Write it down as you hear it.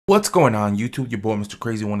What's going on YouTube? Your boy Mr.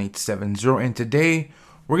 Crazy1870, and today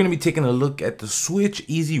we're going to be taking a look at the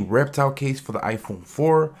SwitchEasy Reptile case for the iPhone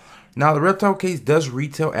 4. Now the Reptile case does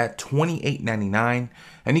retail at $28.99,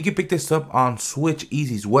 and you can pick this up on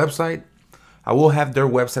SwitchEasy's website. I will have their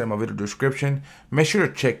website in my video description. Make sure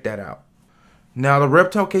to check that out. Now the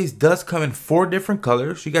Reptile case does come in 4 different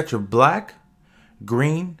colors. You got your black,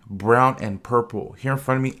 green, brown, and purple. Here in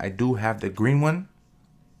front of me I do have the green one.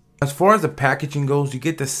 As far as the packaging goes, you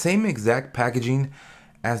get the same exact packaging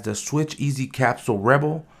as the SwitchEasy Capsule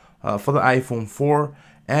Rebel for the iPhone 4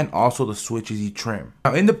 and also the SwitchEasy trim.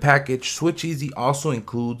 Now in the package, SwitchEasy also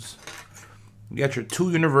includes, you got your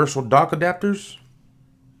 2 universal dock adapters,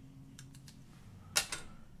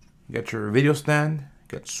 you got your video stand,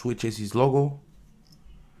 you got SwitchEasy's logo,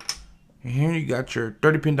 and here you got your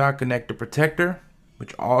 30-pin dock connector protector,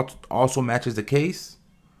 which also matches the case.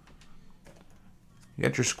 You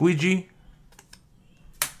got your squeegee.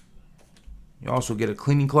 You also get a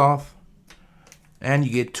cleaning cloth, and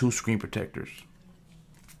you get 2 screen protectors.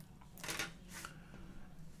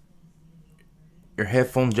 Your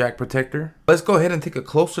headphone jack protector. Let's go ahead and take a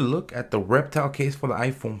closer look at the Reptile case for the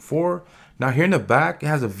iPhone 4. Now here in the back, it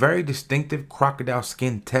has a very distinctive crocodile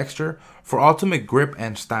skin texture for ultimate grip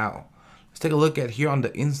and style. Let's take a look at here on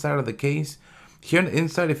the inside of the case. Here on the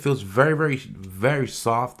inside, it feels very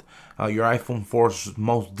soft. Your iPhone 4 is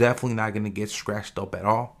most definitely not going to get scratched up at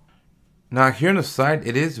all. Now here on the side,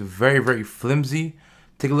 it is very flimsy.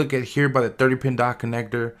 Take a look at here by the 30-pin dock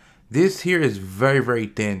connector. This here is very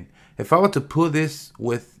thin. If I were to pull this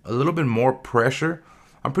with a little bit more pressure,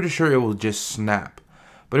 I'm pretty sure it will just snap.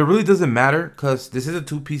 But it really doesn't matter because this is a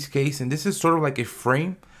 2-piece case, and this is sort of like a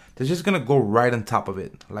frame that's just going to go right on top of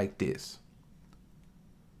it like this.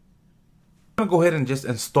 I'm going to go ahead and just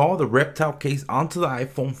install the Reptile case onto the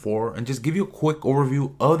iPhone 4 and just give you a quick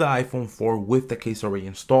overview of the iPhone 4 with the case already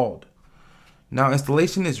installed. Now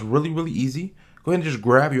installation is really easy. Go ahead and just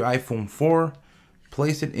grab your iPhone 4,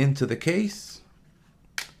 place it into the case,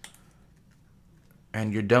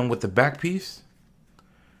 and you're done with the back piece.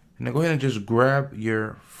 And then go ahead and just grab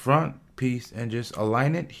your front piece and just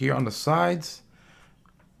align it here on the sides,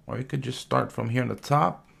 or you could just start from here on the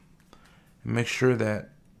top and make sure that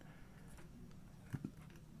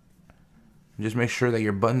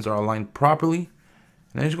your buttons are aligned properly,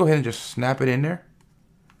 and then just go ahead and just snap it in there,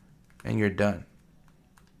 and you're done.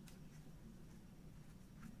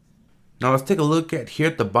 Now let's take a look at here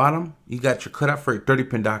at the bottom. You got your cutout for your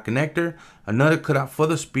 30-pin dock connector, another cutout for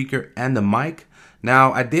the speaker and the mic.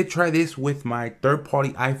 Now I did try this with my third-party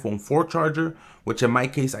iPhone 4 charger, which in my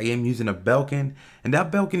case I am using a Belkin, and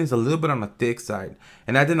that Belkin is a little bit on the thick side,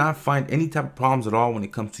 and I did not find any type of problems at all when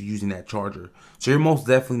it comes to using that charger. So you're most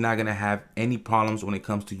definitely not going to have any problems when it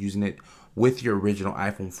comes to using it with your original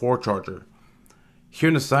iPhone 4 charger. Here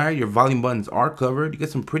on the side, your volume buttons are covered. You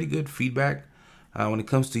get some pretty good feedback when it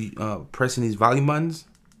comes to pressing these volume buttons.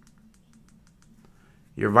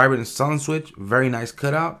 Your vibrate and silent switch, very nice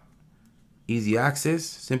cutout. Easy access,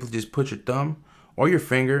 simply just put your thumb or your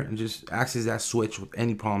finger and just access that switch with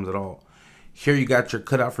any problems at all. Here you got your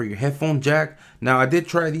cutout for your headphone jack. Now I did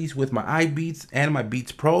try these with my iBeats and my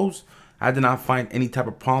Beats Pros. I did not find any type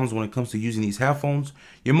of problems when it comes to using these headphones.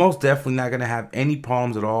 You're most definitely not going to have any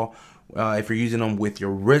problems at all if you're using them with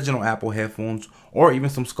your original Apple headphones or even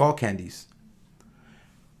some Skull Candies.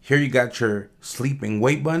 Here you got your sleep and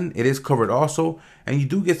wake button. It is covered also, and you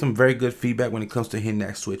do get some very good feedback when it comes to hitting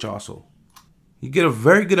that switch also. You get a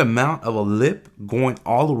very good amount of a lip going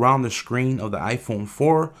all around the screen of the iPhone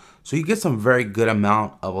 4, so you get some very good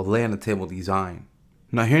amount of a lay on the table design.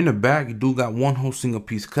 Now here in the back, you do got one whole single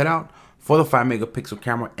piece cutout for the 5-megapixel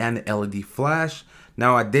camera and the LED flash.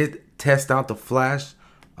 Now I did test out the flash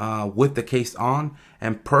with the case on,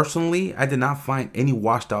 and personally I did not find any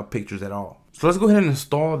washed out pictures at all. So let's go ahead and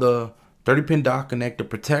install the 30-pin dock connector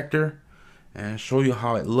protector and show you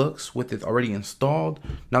how it looks with it already installed.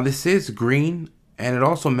 Now this is green and it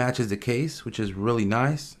also matches the case, which is really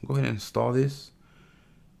nice. Go ahead and install this,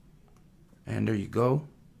 and there you go.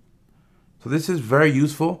 So this is very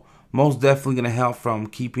useful, most definitely going to help from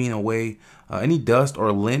keeping away any dust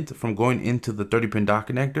or lint from going into the 30-pin dock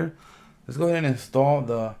connector. Let's go ahead and install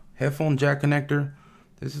the headphone jack connector.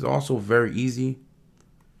 This is also very easy.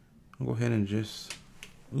 I'll go ahead and just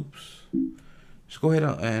go ahead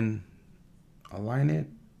and align it,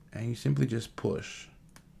 and you simply just push.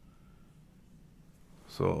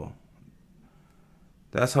 So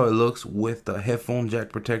that's how it looks with the headphone jack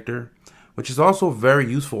protector, which is also very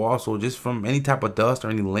useful also just from any type of dust or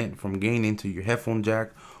any lint from getting into your headphone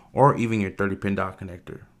jack or even your 30-pin dock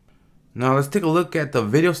connector. Now let's take a look at the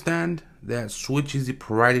video stand. that SwitchEasy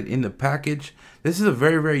provided in the package. This is a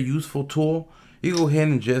very useful tool. You go ahead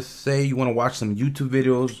and just say you want to watch some YouTube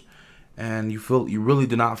videos and you really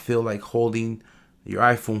do not feel like holding your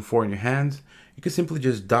iPhone 4 in your hands. You can simply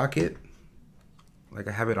just dock it like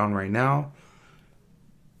I have it on right now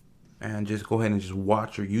and just go ahead and just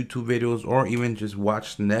watch your YouTube videos, or even just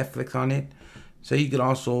watch Netflix on it. So you can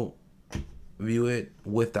also view it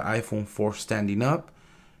with the iPhone 4 standing up,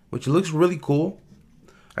 which looks really cool.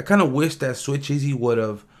 I kind of wish that SwitchEasy would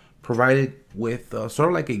have provided with sort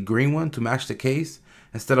of like a green one to match the case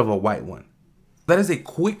instead of a white one. That is a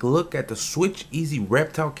quick look at the SwitchEasy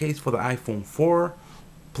Reptile case for the iPhone 4.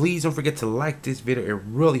 Please don't forget to like this video. It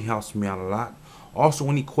really helps me out a lot. Also,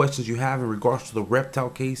 any questions you have in regards to the Reptile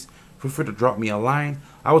case, feel free to drop me a line.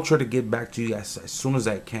 I will try to get back to you guys as soon as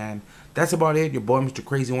I can. That's about it. Your boy, Mr.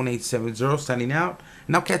 Crazy 1870, signing out.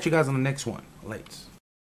 And I'll catch you guys on the next one. Lates.